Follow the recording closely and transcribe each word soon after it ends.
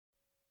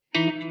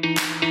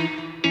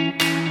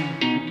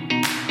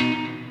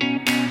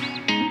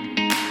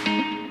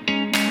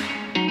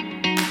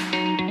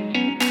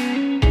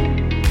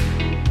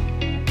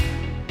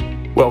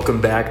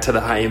welcome back to the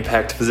High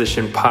Impact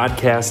Physician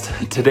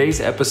Podcast.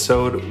 Today's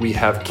episode, we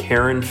have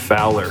Karen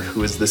Fowler,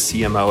 who is the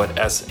CMO at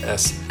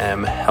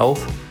SSM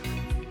Health.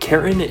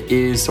 Karen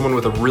is someone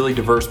with a really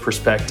diverse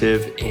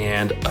perspective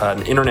and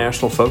an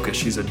international focus.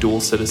 She's a dual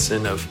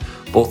citizen of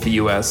both the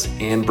US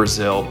and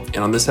Brazil. And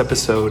on this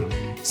episode,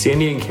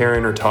 Sandy and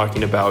Karen are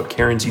talking about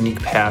Karen's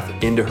unique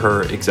path into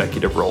her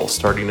executive role,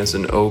 starting as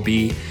an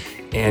OB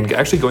and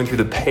actually going through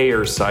the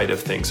payer side of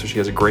things. So she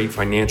has a great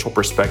financial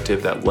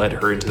perspective that led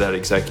her into that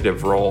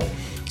executive role.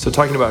 So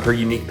talking about her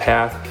unique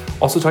path,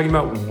 also talking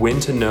about when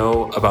to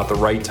know about the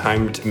right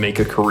time to make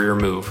a career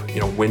move,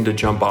 when to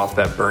jump off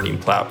that burning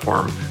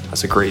platform.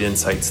 That's a great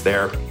insights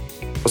there.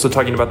 Also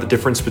talking about the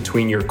difference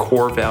between your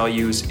core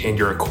values and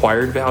your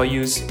acquired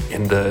values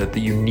and the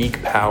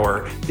unique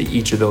power that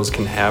each of those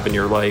can have in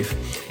your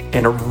life.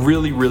 And a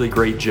really, really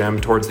great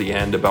gem towards the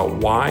end about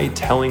why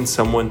telling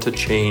someone to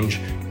change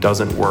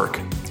doesn't work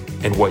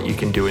and what you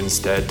can do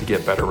instead to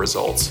get better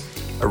results.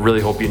 I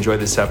really hope you enjoy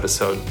this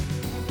episode.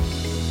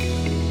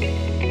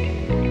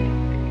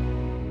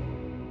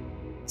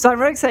 So I'm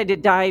really excited to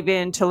dive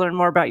in to learn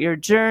more about your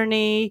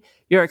journey,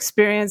 your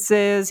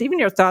experiences, even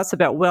your thoughts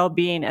about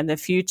well-being and the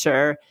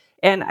future.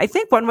 And I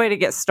think one way to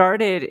get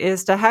started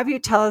is to have you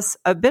tell us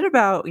a bit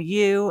about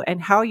you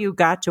and how you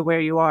got to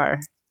where you are.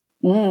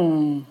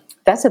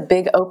 That's a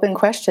big open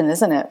question,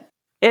 isn't it?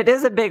 It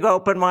is a big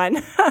open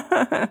one.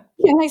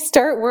 Can I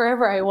start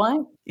wherever I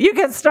want? You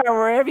can start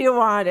wherever you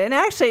want. And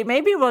actually,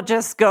 maybe we'll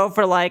just go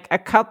for like a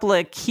couple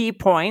of key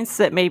points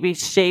that maybe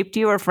shaped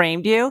you or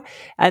framed you.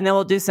 And then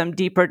we'll do some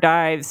deeper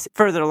dives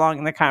further along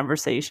in the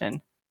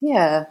conversation.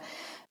 Yeah.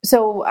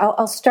 So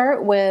I'll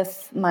start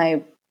with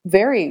my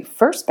very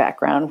first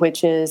background,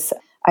 which is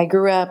I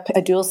grew up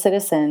a dual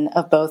citizen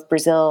of both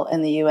Brazil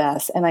and the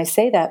US. And I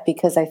say that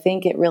because I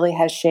think it really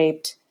has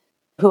shaped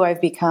who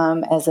I've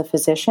become as a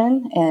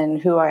physician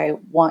and who I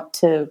want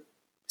to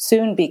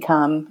soon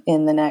become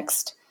in the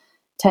next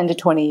 10 to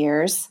 20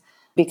 years,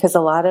 because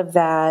a lot of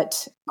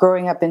that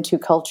growing up in two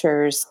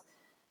cultures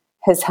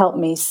has helped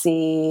me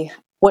see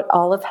what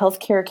all of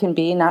healthcare can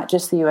be, not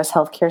just the US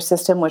healthcare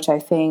system, which I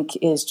think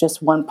is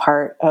just one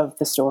part of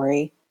the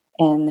story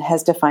and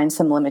has defined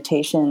some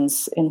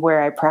limitations in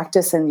where I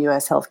practice in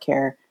US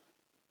healthcare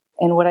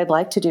and what I'd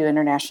like to do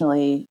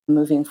internationally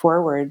moving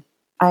forward.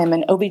 I am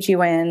an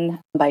OBGYN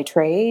by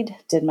trade,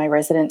 did my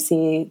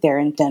residency there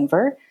in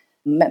Denver,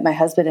 met my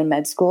husband in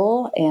med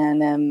school,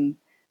 and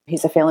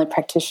he's a family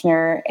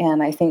practitioner.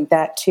 And I think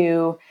that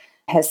too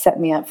has set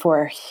me up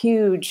for a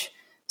huge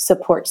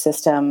support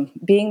system.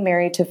 Being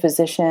married to a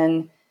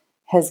physician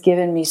has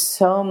given me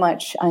so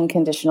much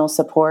unconditional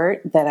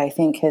support that I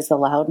think has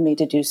allowed me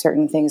to do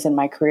certain things in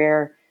my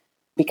career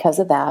because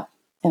of that.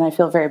 And I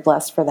feel very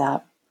blessed for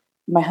that.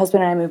 My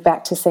husband and I moved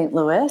back to St.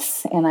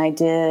 Louis, and I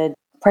did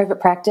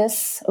private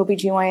practice,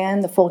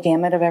 OBGYN, the full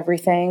gamut of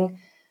everything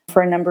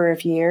for a number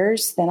of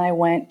years. Then I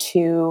went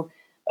to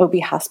OB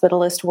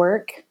hospitalist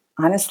work,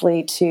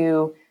 honestly,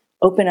 to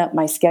open up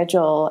my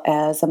schedule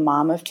as a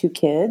mom of two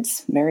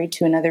kids, married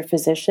to another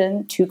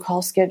physician, 2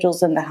 call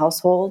schedules in the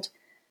household.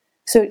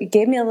 So it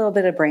gave me a little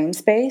bit of brain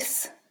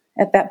space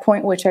at that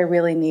point, which I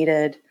really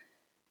needed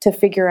to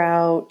figure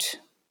out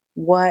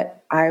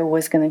what I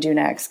was going to do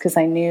next, because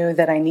I knew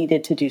that I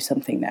needed to do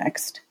something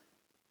next.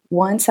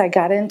 Once I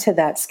got into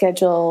that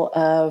schedule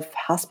of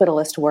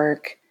hospitalist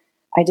work,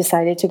 I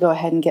decided to go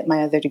ahead and get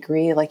my other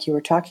degree like you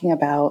were talking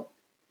about.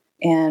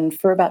 And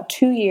for about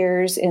 2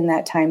 years in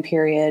that time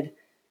period,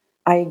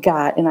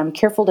 and I'm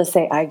careful to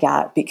say I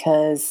got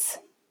because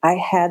I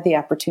had the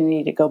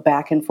opportunity to go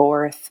back and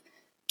forth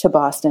to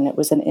Boston. It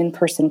was an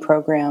in-person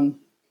program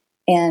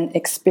and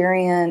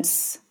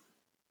experience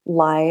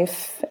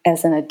life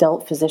as an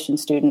adult physician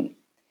student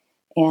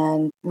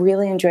and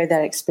really enjoyed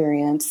that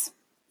experience.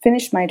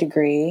 Finished my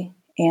degree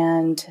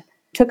and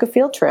took a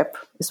field trip,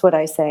 is what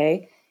I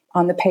say,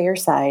 on the payer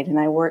side. And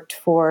I worked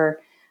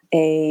for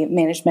a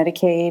managed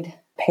Medicaid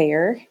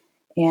payer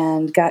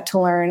and got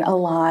to learn a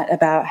lot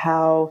about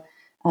how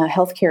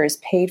healthcare is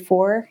paid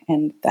for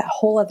and that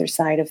whole other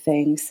side of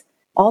things,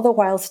 all the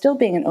while still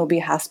being an OB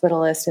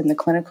hospitalist in the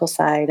clinical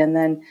side. And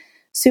then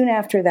soon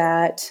after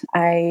that,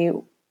 I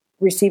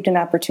received an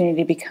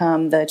opportunity to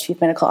become the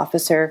chief medical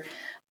officer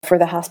for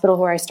the hospital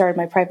where I started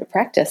my private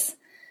practice.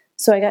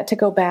 So I got to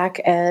go back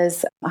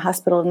as a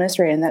hospital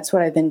administrator, and that's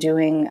what I've been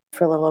doing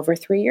for a little over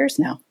 3 years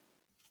now.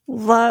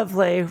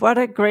 Lovely. What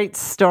a great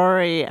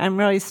story. I'm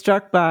really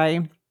struck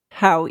by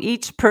how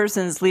each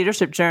person's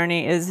leadership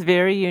journey is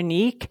very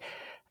unique.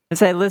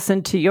 As I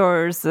listened to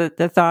yours,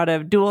 the thought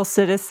of dual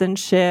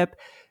citizenship,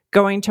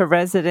 going to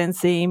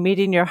residency,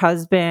 meeting your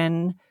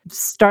husband,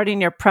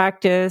 starting your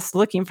practice,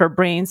 looking for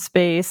brain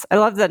space. I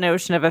love the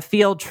notion of a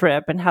field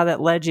trip and how that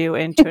led you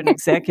into an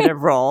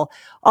executive role.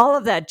 All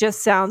of that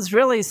just sounds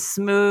really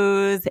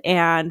smooth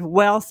and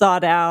well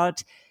thought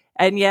out.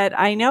 And yet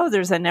I know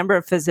there's a number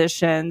of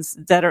physicians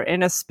that are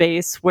in a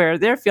space where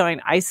they're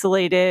feeling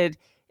isolated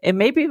and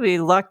maybe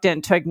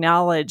reluctant to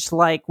acknowledge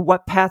like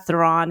what path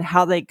they're on,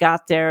 how they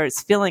got there.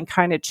 It's feeling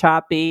kind of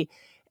choppy.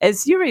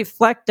 As you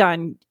reflect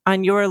on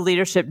your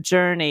leadership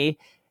journey,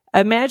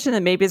 imagine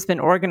that maybe it's been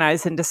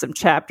organized into some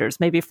chapters,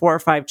 maybe 4 or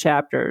 5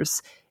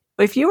 chapters.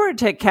 If you were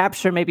to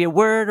capture maybe a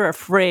word or a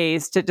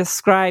phrase to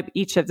describe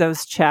each of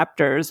those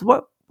chapters,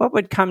 what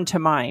would come to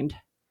mind?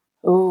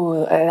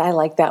 Ooh, I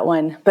like that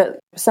one. But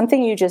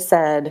something you just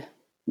said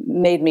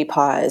made me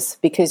pause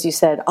because you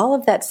said, all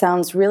of that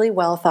sounds really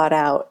well thought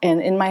out.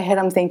 And in my head,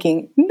 I'm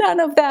thinking, none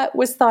of that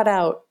was thought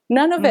out.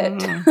 None of it.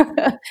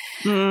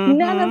 Mm-hmm.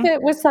 None of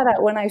it was thought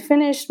out. When I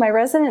finished my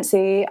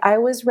residency, I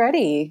was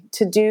ready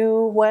to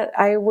do what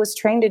I was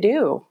trained to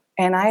do.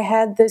 And I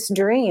had this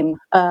dream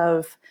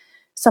of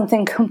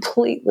something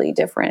completely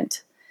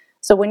different.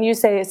 So when you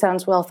say it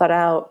sounds well thought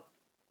out,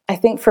 I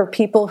think for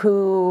people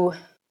who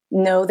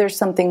know there's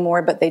something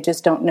more, but they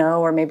just don't know,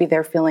 or maybe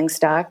they're feeling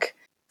stuck,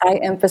 I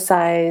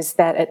emphasize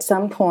that at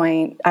some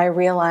point, I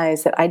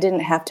realized that I didn't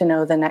have to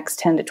know the next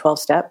 10 to 12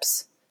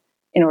 steps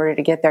in order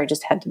to get there. I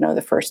just had to know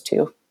the first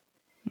 2.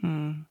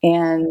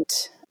 And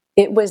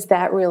it was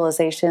that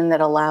realization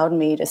that allowed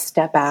me to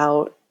step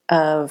out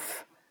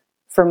of,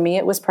 for me,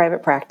 it was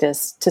private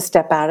practice, to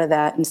step out of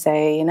that and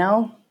say,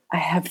 I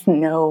have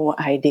no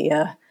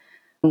idea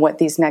what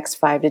these next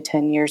 5 to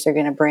 10 years are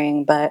going to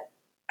bring, but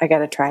I got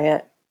to try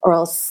it, or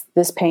else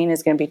this pain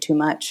is going to be too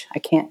much.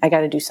 I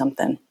got to do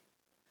something.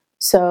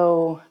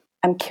 So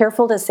I'm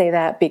careful to say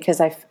that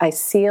because I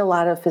see a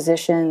lot of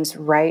physicians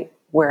right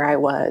where I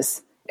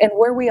was and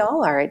where we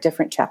all are at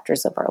different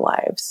chapters of our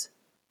lives.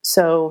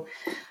 So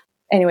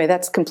anyway,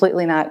 that's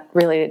completely not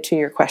related to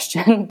your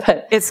question,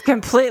 but it's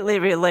completely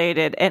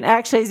related. And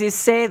actually, as you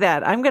say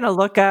that, I'm going to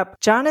look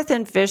up,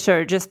 Jonathan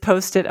Fisher just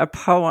posted a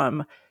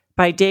poem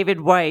by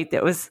David White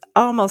that was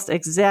almost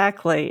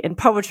exactly in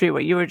poetry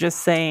what you were just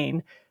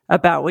saying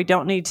about we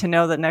don't need to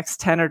know the next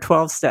 10 or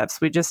 12 steps.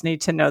 We just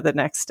need to know the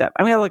next step.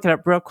 I'm going to look it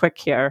up real quick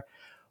here.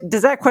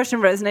 Does that question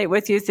resonate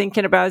with you,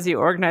 thinking about as you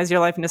organize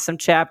your life into some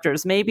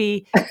chapters?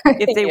 Maybe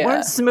if they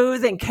weren't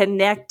smooth and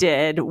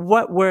connected,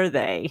 what were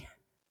they?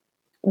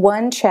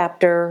 One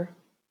chapter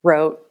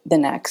wrote the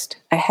next.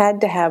 I had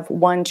to have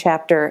one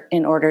chapter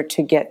in order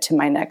to get to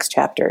my next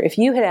chapter. If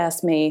you had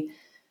asked me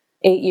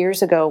 8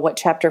 years ago what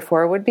chapter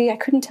 4 would be, I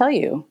couldn't tell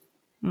you.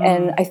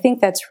 And I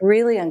think that's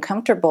really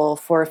uncomfortable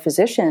for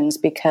physicians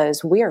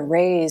because we are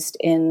raised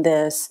in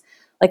this,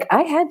 like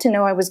I had to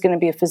know I was going to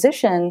be a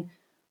physician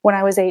when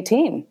I was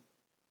 18,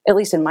 at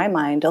least in my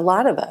mind, a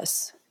lot of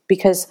us,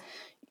 because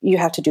you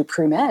have to do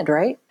pre-med,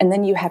 right? And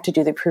then you have to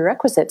do the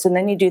prerequisites, and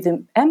then you do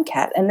the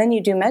MCAT, and then you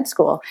do med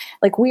school.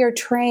 Like we are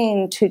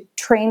trained to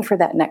train for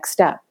that next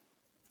step.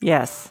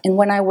 Yes. And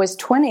when I was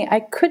 20,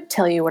 I could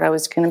tell you what I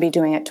was going to be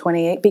doing at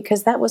 28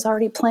 because that was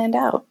already planned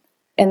out.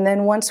 And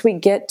then once we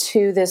get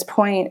to this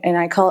point, and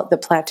I call it the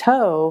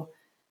plateau,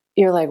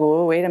 you're like,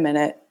 whoa, wait a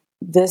minute.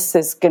 This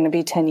is going to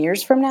be 10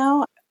 years from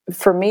now?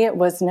 For me, it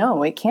was,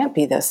 no, it can't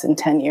be this in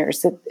 10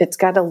 years. It's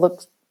got to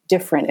look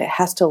different. It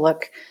has to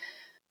look,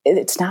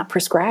 it's not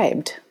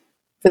prescribed.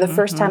 For the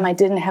first time, I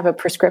didn't have a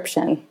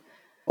prescription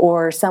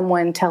or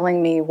someone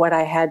telling me what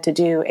I had to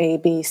do, A,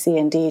 B, C,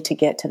 and D to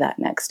get to that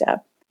next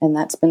step. And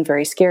that's been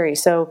very scary.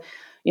 So,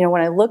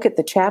 when I look at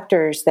the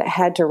chapters that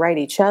had to write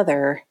each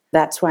other,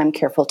 that's why I'm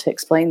careful to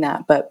explain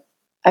that. But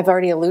I've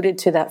already alluded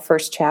to that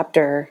first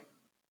chapter,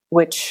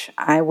 which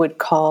I would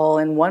call,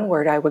 in one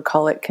word, I would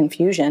call it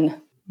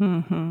confusion.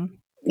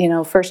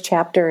 First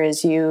chapter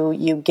is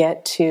you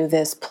get to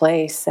this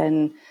place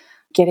and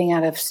getting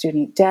out of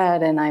student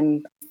debt, and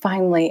I'm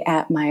finally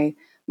at my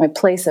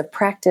place of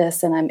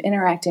practice, and I'm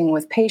interacting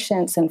with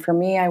patients. And for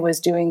me, I was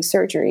doing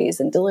surgeries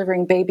and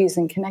delivering babies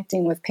and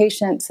connecting with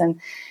patients,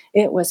 and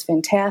it was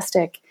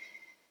fantastic.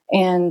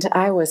 And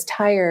I was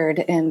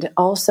tired, and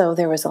also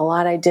there was a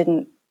lot I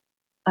didn't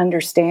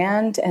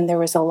understand, and there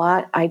was a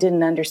lot I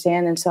didn't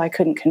understand, and so I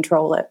couldn't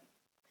control it.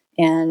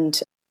 And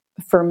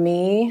for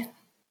me,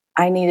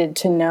 I needed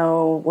to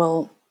know,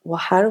 well,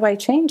 how do I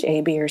change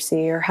A, B, or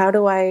C? Or how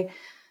do I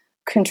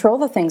control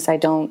the things I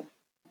don't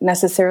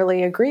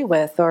necessarily agree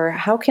with? Or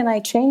how can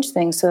I change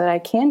things so that I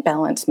can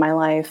balance my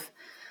life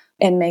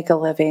and make a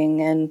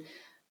living? And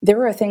there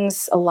were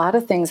a lot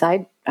of things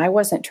I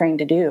wasn't trained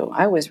to do.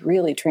 I was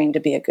really trained to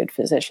be a good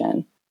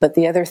physician, but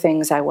the other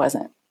things I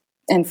wasn't.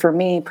 And for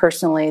me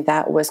personally,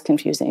 that was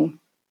confusing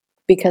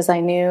because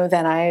I knew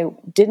that I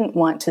didn't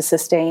want to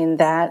sustain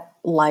that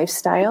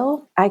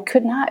lifestyle. I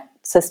could not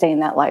sustain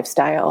that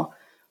lifestyle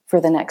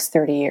for the next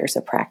 30 years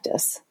of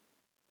practice.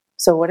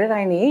 So what did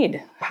I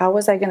need? How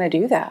was I going to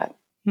do that?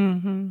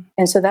 And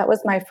so that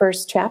was my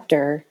first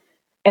chapter.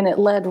 And it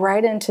led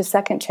right into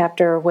second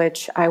chapter,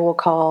 which I will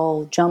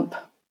call Jump.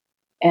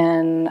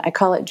 And I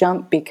call it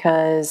Jump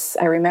because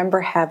I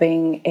remember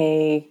having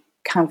a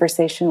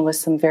conversation with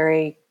some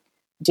very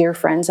dear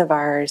friends of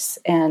ours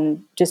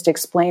and just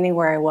explaining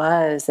where I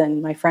was.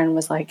 And my friend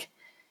was like,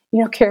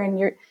 Karen,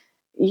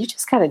 you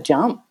just got to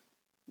jump.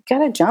 You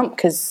got to jump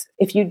because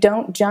if you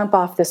don't jump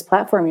off this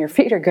platform, your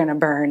feet are going to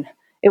burn.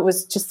 It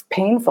was just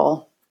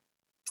painful.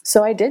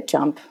 So I did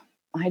jump.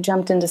 I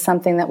jumped into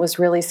something that was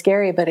really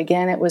scary. But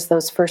again, it was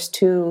those first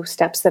 2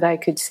 steps that I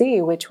could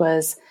see, which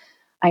was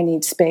I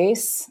need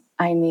space.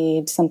 I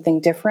need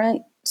something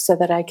different. so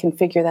that I can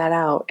figure that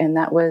out. And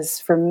that was,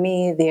 for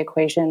me, the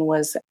equation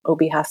was OB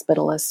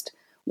hospitalist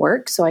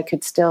work. So I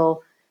could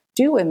still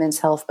do women's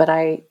health, but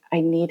I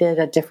needed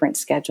a different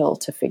schedule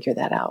to figure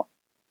that out.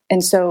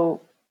 And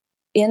so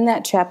in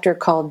that chapter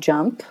called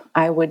Jump,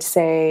 I would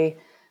say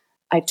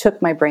I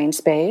took my brain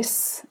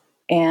space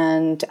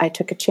and I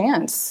took a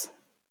chance.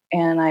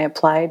 And I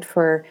applied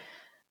for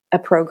a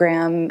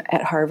program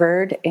at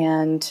Harvard.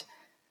 And,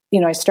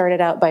 I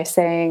started out by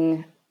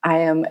saying, I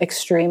am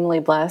extremely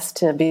blessed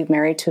to be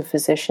married to a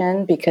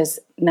physician because,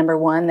 number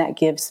one, that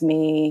gives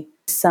me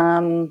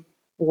some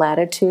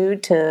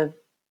latitude to,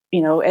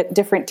 at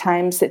different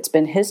times it's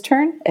been his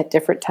turn, at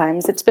different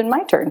times it's been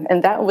my turn,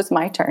 and that was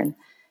my turn.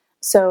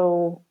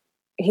 So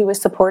he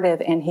was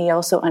supportive, and he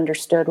also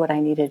understood what I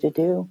needed to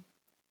do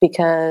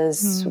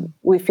because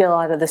we feel a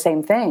lot of the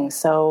same things.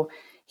 So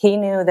he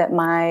knew that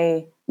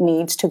my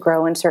needs to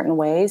grow in certain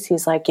ways.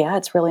 He's like, yeah,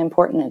 it's really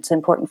important. It's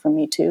important for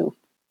me too.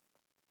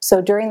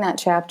 So during that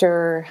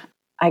chapter,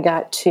 I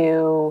got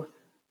to,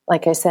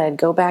 like I said,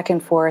 go back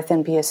and forth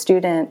and be a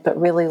student, but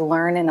really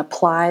learn and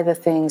apply the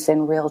things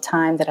in real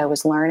time that I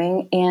was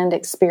learning and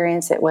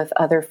experience it with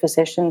other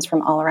physicians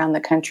from all around the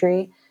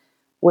country,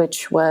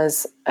 which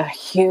was a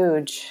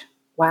huge,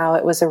 wow,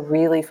 it was a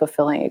really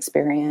fulfilling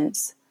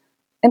experience.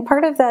 And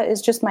part of that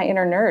is just my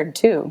inner nerd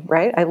too,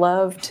 right? I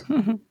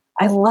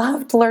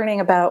loved learning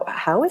about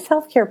how is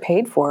healthcare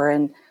paid for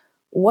and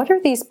what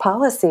are these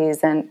policies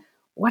and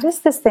what is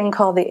this thing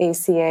called the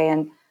ACA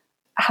and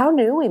how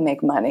do we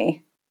make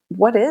money?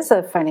 What is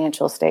a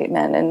financial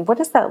statement and what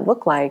does that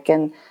look like?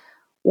 And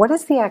what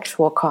is the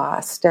actual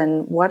cost?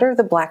 And what are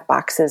the black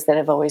boxes that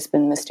have always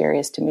been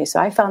mysterious to me? So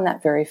I found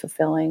that very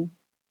fulfilling.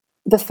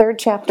 The third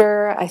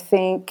chapter, I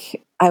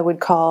think I would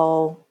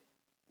call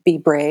Be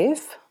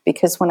Brave,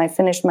 because when I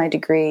finished my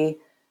degree,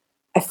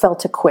 I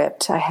felt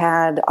equipped. I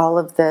had all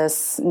of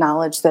this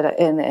knowledge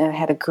and I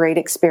had a great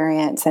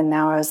experience. And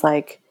now I was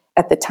like,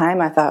 at the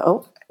time I thought,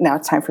 oh, now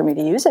it's time for me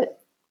to use it.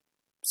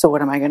 So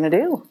what am I going to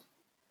do?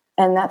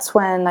 And that's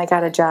when I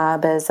got a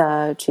job as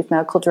a chief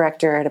medical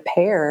director at a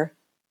payer.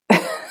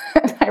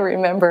 I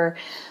remember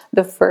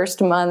the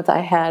first month I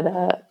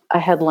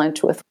had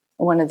lunch with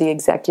one of the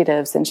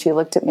executives, and she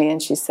looked at me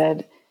and she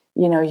said,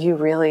 you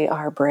really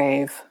are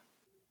brave.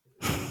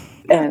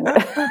 And, and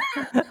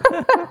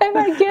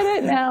I get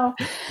it now.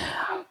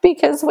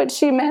 Because what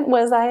she meant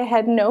was I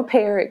had no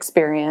payer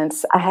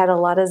experience. I had a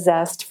lot of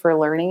zest for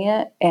learning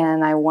it,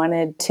 and I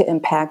wanted to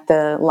impact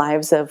the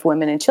lives of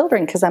women and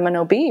children because I'm an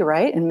OB,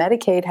 right? And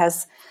Medicaid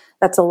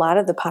that's a lot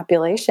of the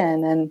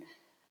population. And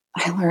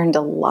I learned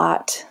a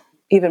lot,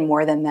 even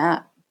more than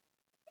that.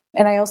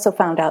 And I also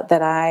found out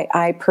that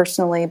I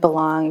personally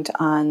belonged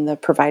on the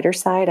provider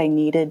side. I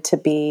needed to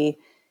be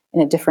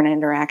in a different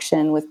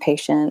interaction with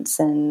patients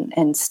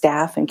and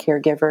staff and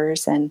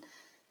caregivers. And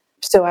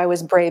so I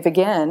was brave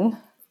again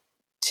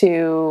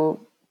to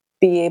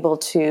be able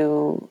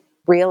to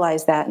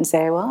realize that and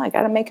say, well, I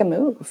got to make a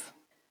move.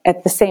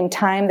 At the same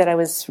time that I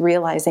was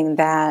realizing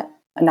that,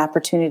 an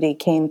opportunity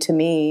came to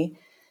me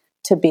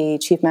to be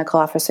chief medical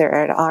officer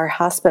at our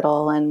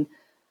hospital. And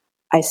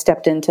I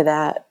stepped into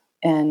that.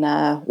 And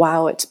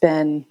wow, it's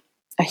been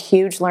a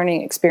huge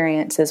learning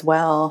experience as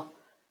well,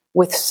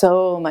 with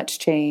so much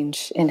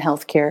change in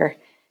healthcare.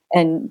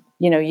 And,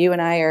 you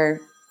and I are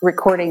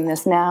recording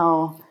this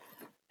now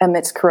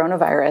amidst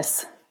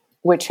coronavirus,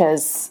 which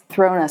has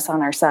thrown us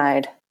on our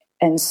side.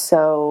 And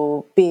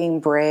so being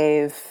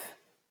brave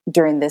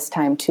during this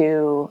time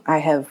too, I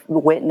have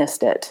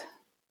witnessed it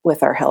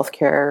with our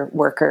healthcare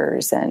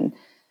workers and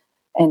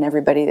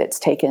everybody that's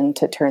taken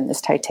to turn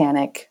this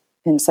Titanic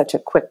in such a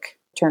quick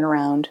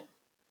turnaround.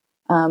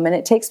 And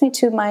it takes me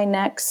to my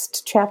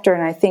next chapter.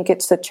 And I think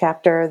it's a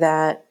chapter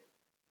that,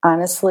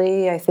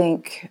 honestly, I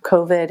think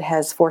COVID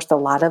has forced a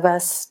lot of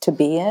us to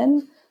be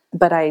in.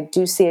 But I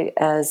do see it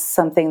as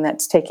something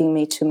that's taking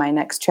me to my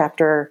next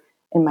chapter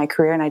in my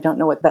career. And I don't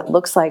know what that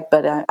looks like,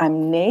 but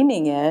I'm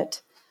naming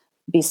it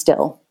Be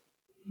Still.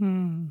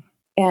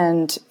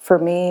 And for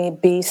me,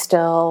 be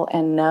still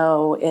and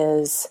know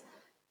is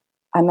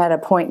I'm at a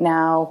point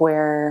now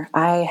where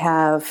I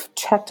have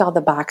checked all the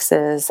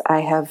boxes. I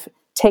have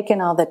taken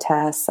all the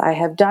tests. I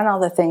have done all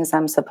the things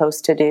I'm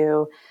supposed to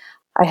do.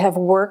 I have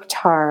worked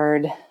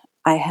hard.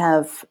 I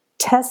have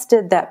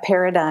tested that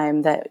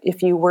paradigm that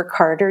if you work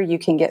harder, you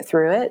can get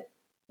through it,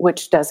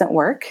 which doesn't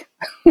work,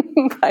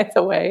 by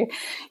the way.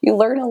 You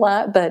learn a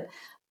lot,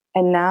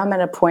 and now I'm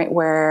at a point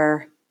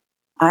where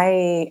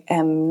I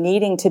am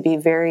needing to be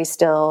very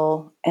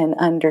still and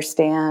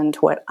understand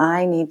what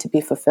I need to be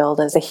fulfilled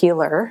as a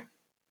healer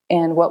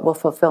and what will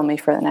fulfill me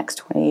for the next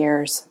 20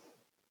 years.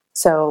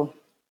 So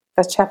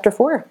that's chapter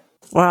 4.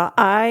 Well,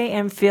 I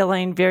am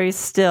feeling very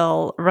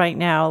still right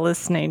now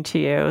listening to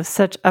you.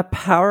 Such a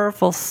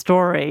powerful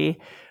story,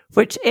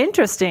 which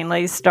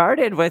interestingly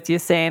started with you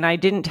saying, I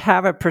didn't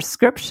have a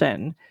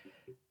prescription.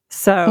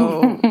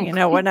 So,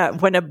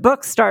 when a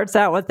book starts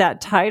out with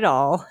that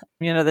title,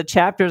 the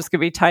chapters could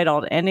be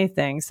titled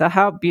anything. So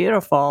how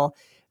beautiful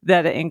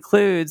that it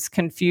includes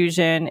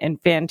confusion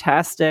and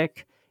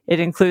fantastic It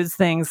includes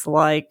things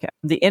like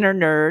the inner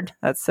nerd.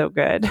 That's so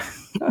good.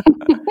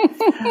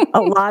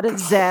 A lot of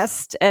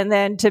zest. And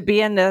then to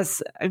be in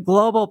this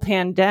global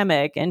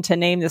pandemic and to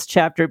name this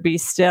chapter Be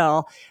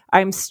Still,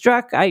 I'm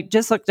struck. I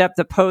just looked up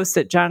the post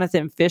that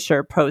Jonathan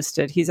Fisher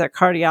posted. He's a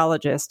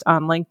cardiologist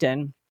on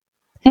LinkedIn.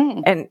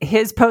 And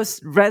his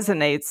post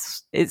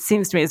resonates. It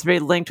seems to me it's very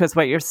linked with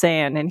what you're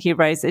saying. And he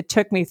writes, "It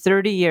took me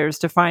 30 years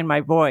to find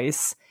my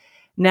voice.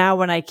 Now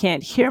when I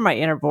can't hear my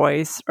inner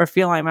voice or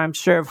feel I'm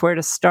unsure of where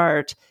to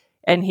start,"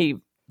 and he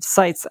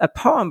cites a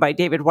poem by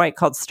David Whyte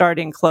called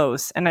Starting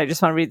Close. And I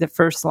just want to read the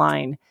first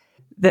line.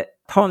 The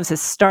poem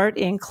says, "Start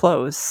in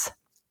close.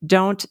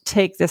 Don't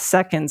take the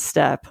second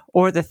step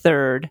or the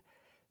third.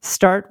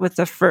 Start with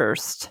the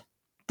first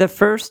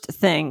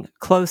thing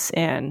close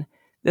in,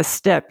 the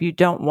step you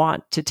don't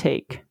want to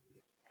take."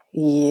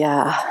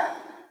 Yeah,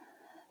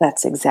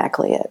 that's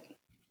exactly it.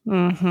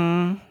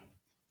 Mm-hmm.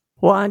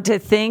 Well, and to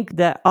think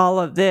that all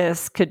of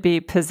this could be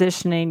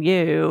positioning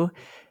you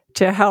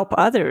to help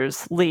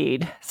others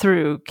lead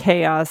through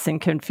chaos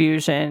and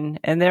confusion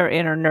and their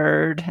inner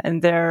nerd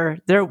and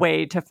their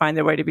way to find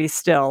their way to be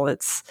still.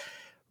 It's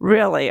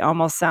really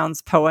almost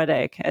sounds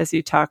poetic as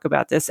you talk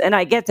about this. And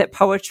I get that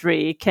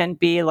poetry can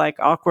be like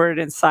awkward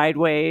and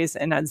sideways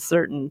and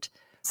uncertain.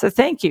 So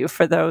thank you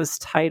for those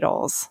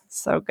titles.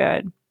 So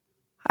good.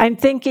 I'm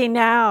thinking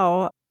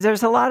now,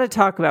 there's a lot of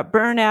talk about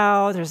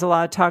burnout. There's a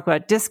lot of talk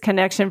about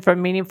disconnection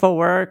from meaningful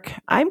work.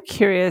 I'm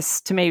curious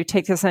to maybe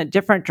take this in a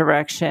different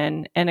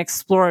direction and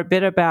explore a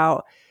bit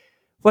about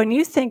when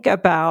you think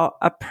about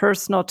a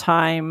personal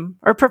time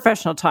or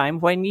professional time,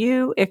 when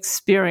you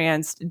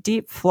experienced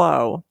deep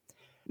flow.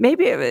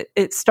 Maybe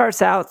it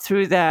starts out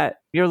through that,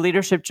 your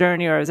leadership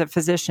journey or as a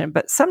physician,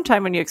 but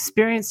sometime when you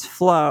experience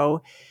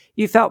flow,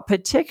 you felt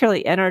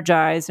particularly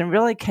energized and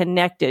really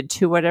connected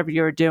to whatever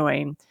you were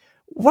doing.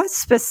 What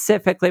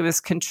specifically was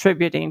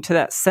contributing to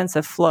that sense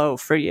of flow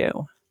for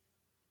you?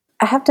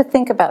 I have to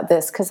think about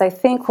this because I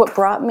think what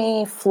brought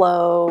me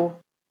flow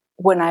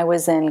when I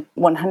was in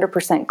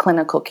 100%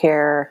 clinical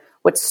care,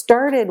 what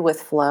started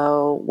with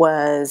flow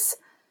was,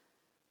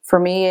 for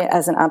me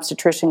as an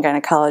obstetrician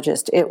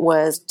gynecologist, it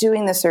was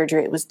doing the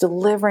surgery, it was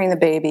delivering the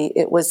baby,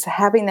 it was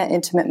having that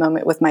intimate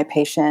moment with my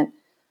patient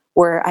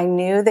where I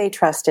knew they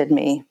trusted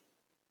me.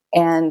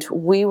 And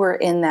we were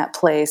in that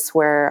place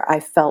where I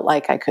felt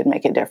like I could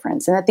make a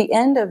difference. And at the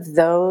end of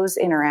those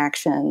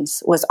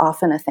interactions was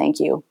often a thank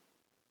you.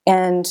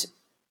 And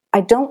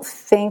I don't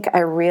think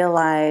I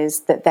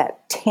realized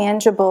that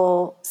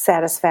tangible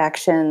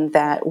satisfaction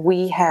that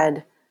we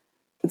had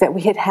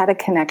had a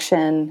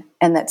connection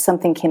and that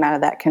something came out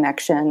of that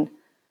connection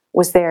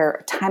was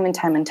there time and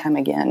time and time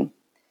again.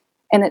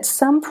 And at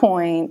some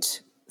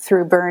point,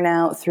 through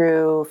burnout,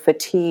 through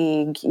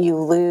fatigue, you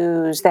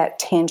lose that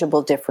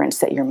tangible difference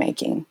that you're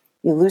making.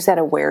 You lose that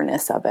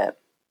awareness of it.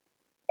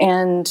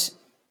 And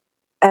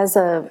as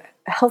a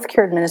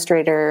healthcare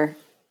administrator,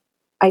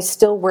 I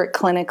still work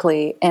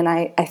clinically, and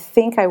I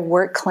think I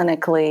work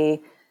clinically,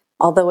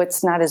 although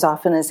it's not as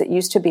often as it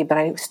used to be, but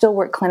I still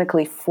work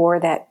clinically for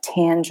that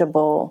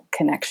tangible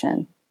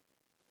connection.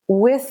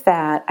 With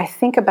that, I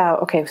think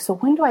about, okay, so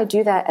when do I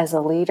do that as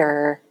a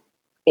leader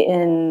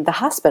in the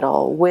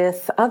hospital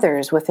with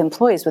others, with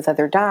employees, with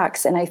other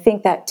docs? And I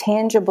think that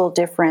tangible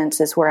difference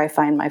is where I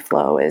find my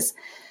flow is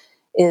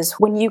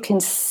when you can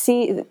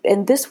see,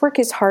 and this work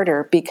is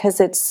harder because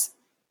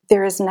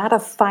there is not a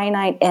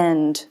finite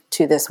end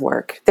to this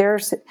work. There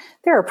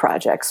are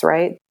projects,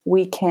 right?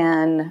 We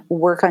can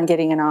work on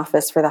getting an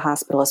office for the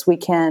hospitalist. We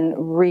can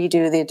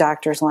redo the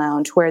doctor's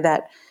lounge where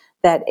that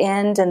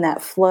end and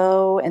that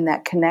flow and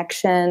that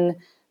connection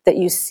that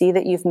you see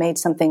that you've made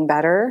something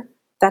better,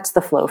 that's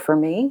the flow for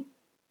me.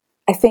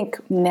 I think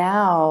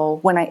now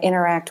when I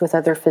interact with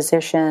other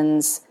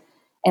physicians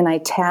and I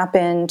tap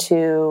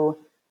into,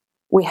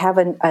 we have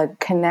a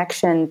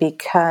connection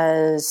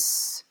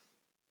because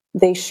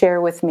they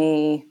share with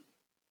me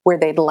where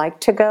they'd like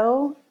to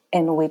go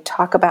and we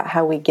talk about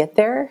how we get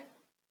there.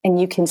 And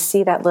you can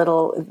see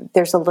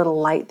there's a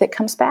little light that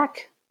comes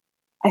back.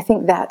 I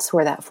think that's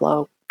where that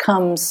flow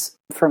comes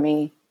for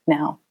me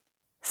now.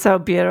 So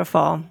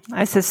beautiful.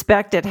 I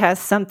suspect it has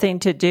something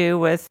to do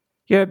with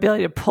your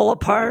ability to pull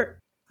apart.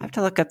 I have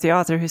to look up the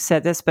author who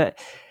said this, but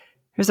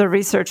there's a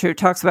researcher who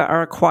talks about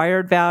our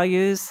acquired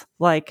values,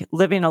 like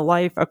living a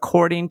life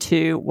according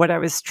to what I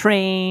was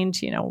trained,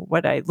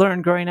 what I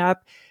learned growing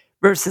up,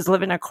 versus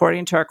living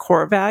according to our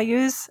core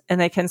values. And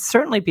they can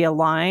certainly be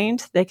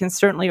aligned. They can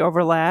certainly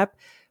overlap.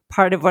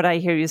 Part of what I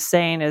hear you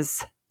saying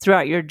is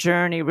throughout your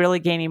journey, really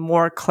gaining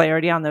more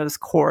clarity on those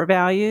core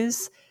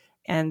values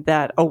and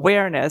that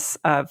awareness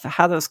of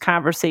how those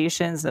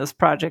conversations, those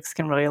projects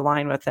can really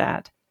align with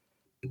that.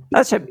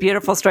 That's a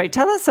beautiful story.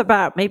 Tell us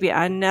about maybe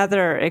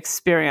another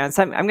experience.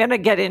 I'm going to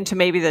get into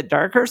maybe the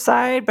darker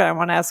side, but I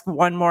want to ask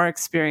one more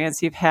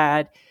experience you've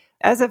had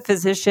as a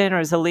physician or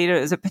as a leader,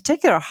 as a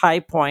particular high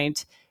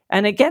point.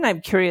 And again,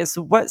 I'm curious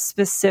what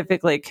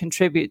specifically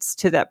contributes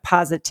to that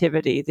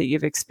positivity that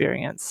you've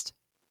experienced.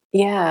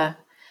 Yeah.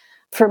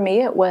 For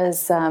me, it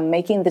was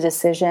making the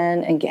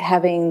decision and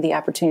having the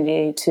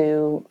opportunity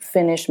to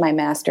finish my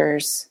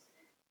master's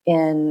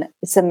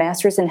it's a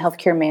master's in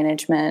healthcare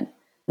management,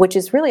 which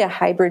is really a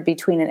hybrid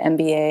between an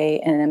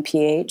MBA and an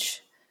MPH.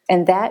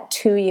 And that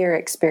 2-year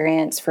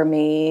experience for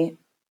me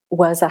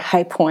was a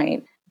high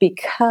point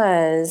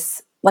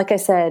because, like I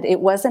said,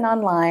 it wasn't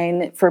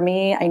online. For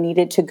me, I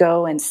needed to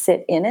go and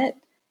sit in it.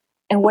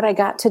 And what I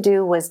got to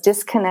do was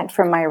disconnect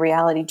from my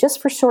reality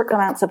just for short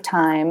amounts of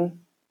time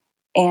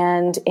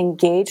and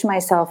engage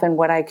myself in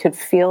what I could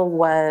feel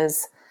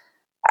was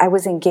I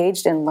was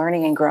engaged in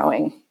learning and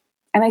growing.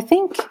 And I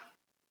think,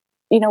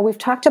 we've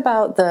talked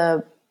about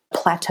the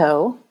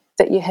plateau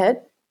that you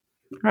hit.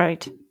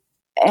 Right.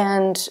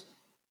 And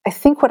I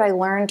think what I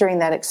learned during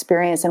that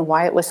experience and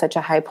why it was such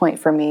a high point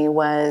for me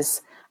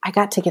was I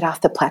got to get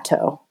off the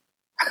plateau.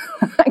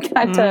 I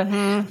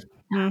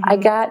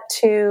got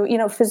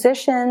to,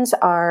 physicians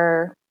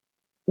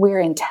we're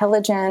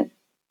intelligent.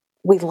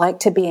 We like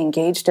to be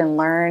engaged and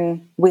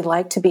learn. We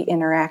like to be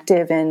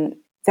interactive. And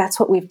that's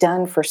what we've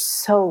done for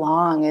so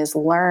long is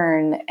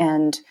learn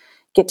and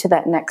get to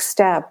that next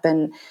step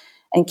and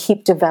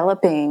keep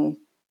developing.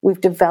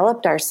 We've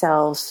developed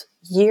ourselves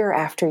year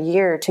after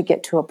year to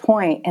get to a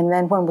point. And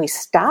then when we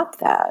stop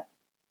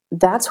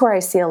that's where I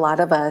see a lot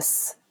of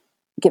us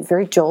get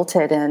very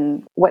jolted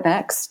and what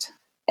next?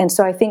 And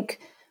so I think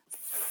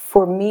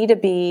for me to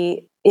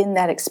be in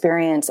that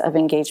experience of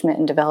engagement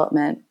and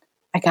development,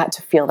 I got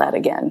to feel that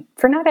again.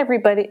 For not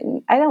everybody,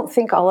 I don't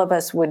think all of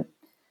us would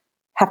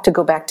have to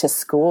go back to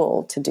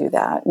school to do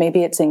that.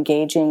 Maybe it's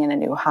engaging in a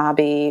new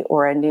hobby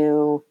or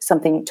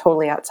something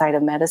totally outside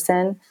of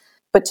medicine.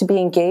 But to be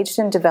engaged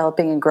in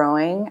developing and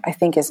growing, I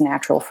think is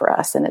natural for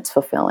us and it's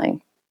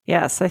fulfilling.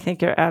 Yes, I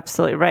think you're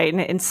absolutely right.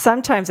 And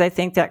sometimes I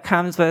think that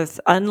comes with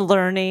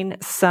unlearning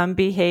some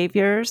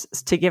behaviors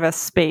to give us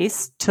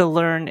space to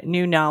learn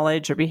new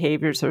knowledge or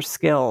behaviors or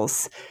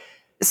skills.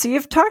 So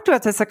you've talked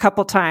about this a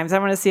couple times. I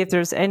want to see if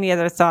there's any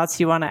other thoughts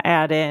you want to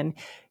add in.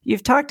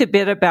 You've talked a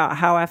bit about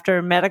how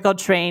after medical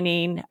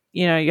training,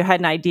 you had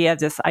an idea of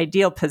this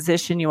ideal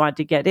position you wanted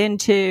to get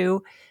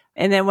into.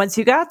 And then once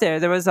you got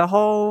there was a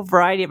whole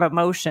variety of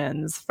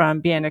emotions from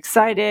being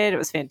excited. It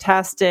was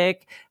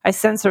fantastic. I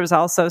sense there was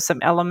also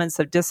some elements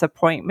of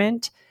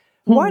disappointment.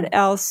 Mm-hmm. What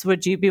else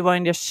would you be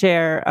willing to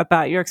share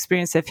about your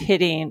experience of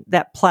hitting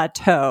that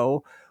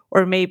plateau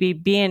or maybe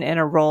being in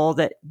a role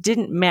that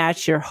didn't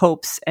match your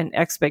hopes and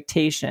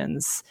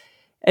expectations?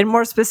 And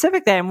more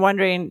specifically, I'm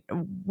wondering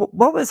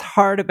what was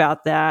hard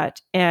about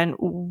that and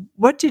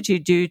what did you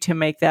do to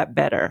make that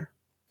better?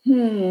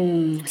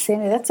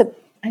 Sandy,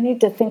 I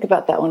need to think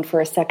about that one for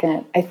a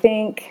second. I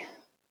think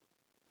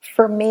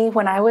for me,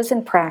 when I was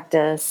in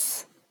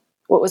practice,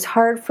 what was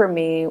hard for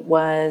me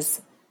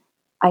was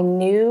I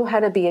knew how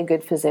to be a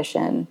good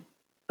physician,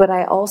 but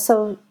I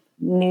also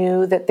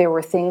knew that there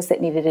were things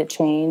that needed to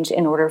change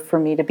in order for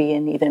me to be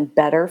an even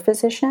better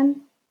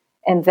physician.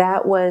 And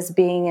that was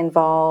being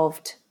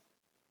involved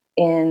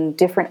in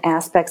different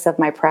aspects of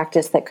my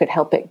practice that could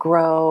help it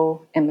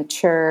grow and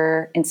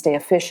mature and stay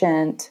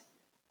efficient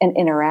and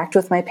interact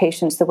with my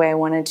patients the way I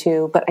wanted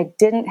to, but I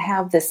didn't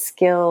have the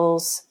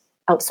skills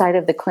outside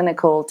of the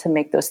clinical to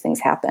make those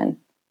things happen.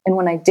 And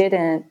when I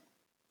didn't,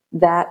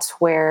 that's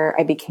where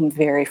I became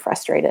very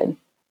frustrated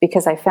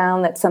because I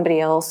found that somebody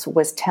else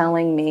was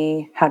telling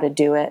me how to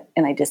do it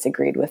and I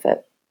disagreed with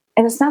it.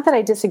 And it's not that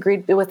I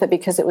disagreed with it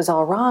because it was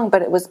all wrong,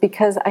 but it was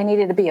because I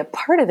needed to be a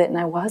part of it and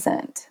I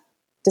wasn't.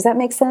 Does that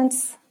make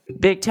sense?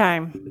 Big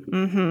time.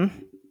 Mm-hmm.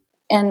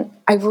 And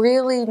I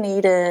really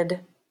needed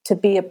to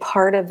be a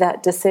part of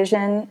that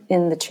decision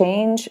in the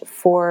change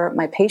for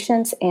my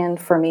patients and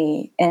for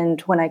me. And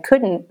when I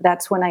couldn't,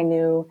 that's when I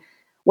knew,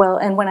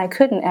 and when I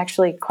couldn't,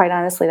 actually, quite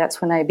honestly, that's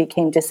when I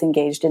became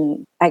disengaged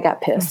and I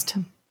got pissed.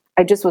 Mm-hmm.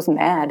 I just was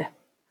mad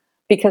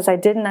because I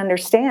didn't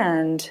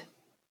understand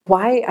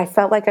why I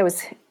felt like I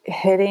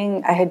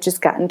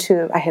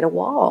hit a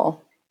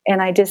wall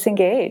and I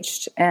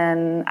disengaged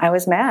and I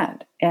was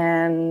mad.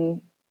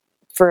 And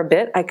for a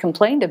bit, I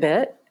complained a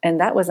bit and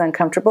that was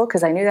uncomfortable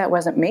because I knew that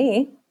wasn't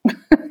me.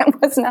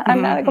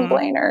 I'm not a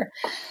complainer.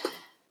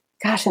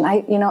 Gosh, and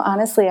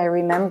honestly, I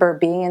remember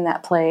being in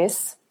that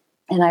place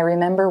and I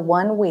remember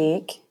 1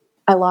 week,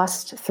 I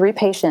lost 3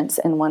 patients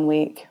in 1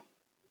 week.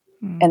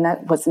 And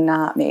that was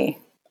not me.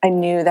 I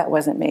knew that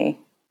wasn't me.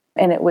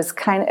 And it was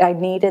I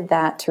needed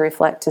that to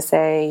reflect, to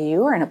say,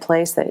 you are in a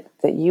place that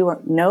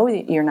know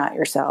that you're not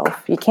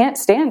yourself. You can't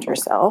stand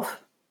yourself.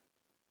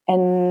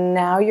 And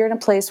now you're in a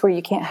place where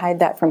you can't hide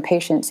that from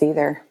patients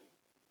either.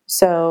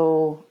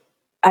 So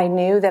I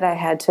knew that I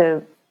had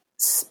to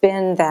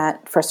spin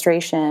that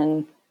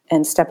frustration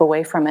and step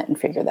away from it and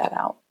figure that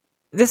out.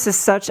 This is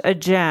such a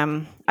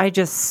gem. I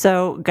just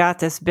so got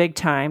this big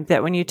time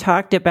that when you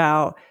talked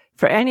about,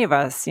 for any of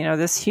us,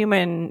 this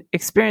human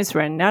experience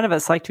where none of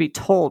us like to be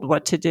told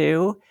what to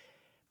do,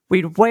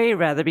 we'd way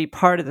rather be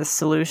part of the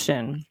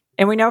solution.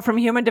 And we know from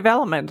human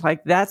development,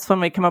 that's when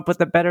we come up with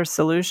a better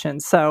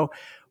solution. So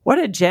what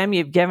a gem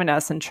you've given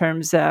us in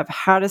terms of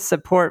how to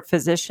support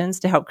physicians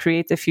to help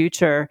create the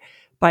future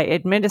by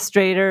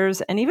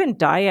administrators and even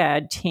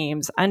dyad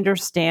teams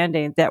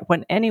understanding that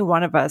when any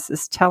one of us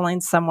is telling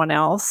someone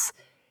else,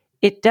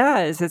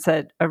 it's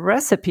a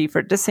recipe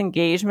for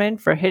disengagement,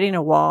 for hitting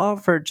a wall,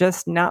 for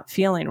just not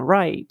feeling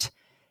right.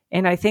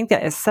 And I think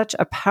that is such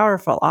a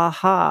powerful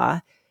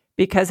aha,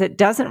 because it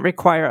doesn't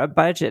require a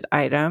budget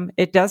item.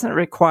 It doesn't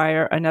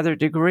require another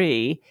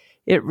degree.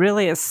 It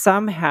really is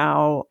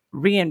somehow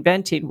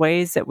reinventing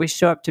ways that we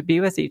show up to be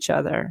with each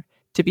other,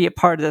 to be a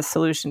part of the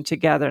solution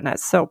together. And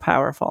that's so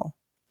powerful.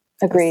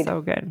 Agreed. That's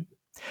so good.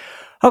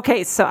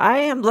 Okay, so I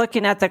am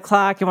looking at the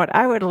clock, and what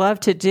I would love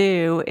to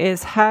do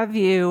is have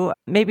you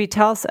maybe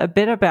tell us a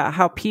bit about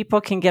how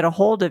people can get a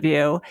hold of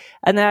you.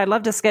 And then I'd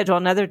love to schedule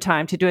another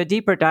time to do a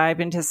deeper dive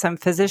into some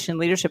physician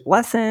leadership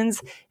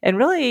lessons and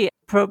really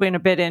probing a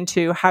bit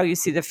into how you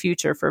see the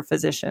future for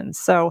physicians.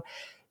 So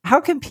how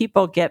can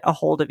people get a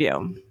hold of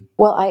you?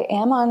 Well, I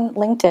am on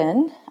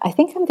LinkedIn. I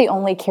think I'm the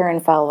only Karen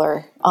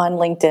Fowler on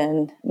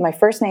LinkedIn. My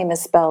first name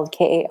is spelled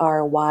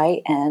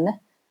Karyn.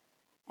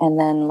 And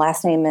then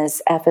last name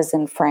is F as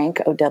in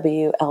Frank,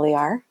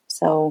 Owler.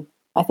 So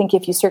I think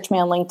if you search me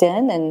on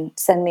LinkedIn and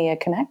send me a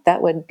connect,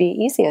 that would be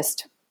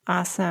easiest.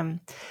 Awesome.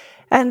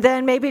 And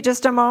then maybe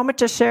just a moment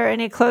to share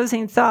any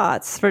closing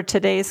thoughts for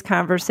today's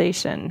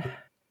conversation.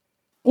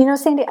 You know,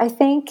 Sandy, I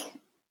think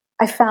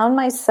I found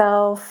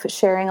myself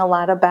sharing a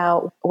lot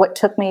about what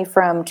took me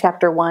from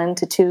chapter 1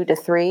 to 2 to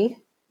 3.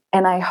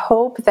 And I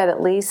hope that at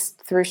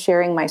least through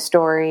sharing my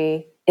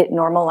story, it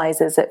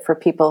normalizes it for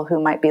people who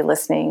might be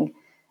listening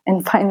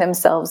and find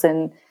themselves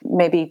in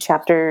maybe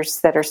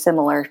chapters that are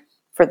similar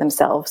for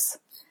themselves.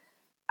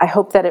 I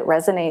hope that it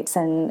resonates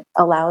and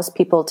allows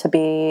people to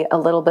be a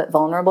little bit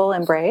vulnerable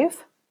and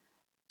brave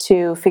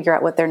to figure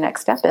out what their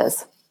next step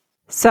is.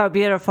 So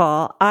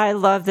beautiful. I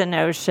love the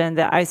notion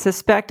that I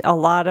suspect a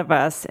lot of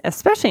us,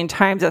 especially in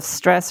times of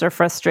stress or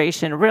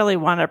frustration, really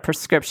want a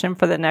prescription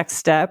for the next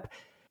step.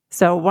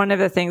 So one of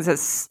the things that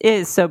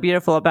is so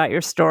beautiful about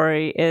your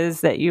story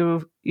is that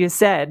you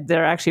said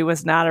there actually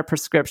was not a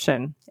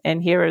prescription.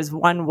 And here is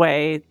one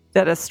way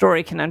that a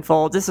story can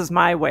unfold. This is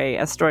my way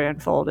a story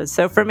unfolded.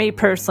 So for me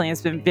personally,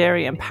 it's been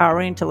very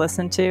empowering to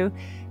listen to.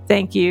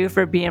 Thank you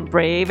for being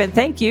brave. And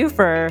thank you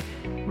for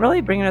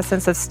really bringing a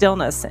sense of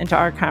stillness into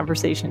our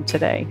conversation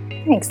today.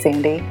 Thanks,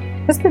 Sandy.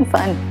 It's been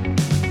fun.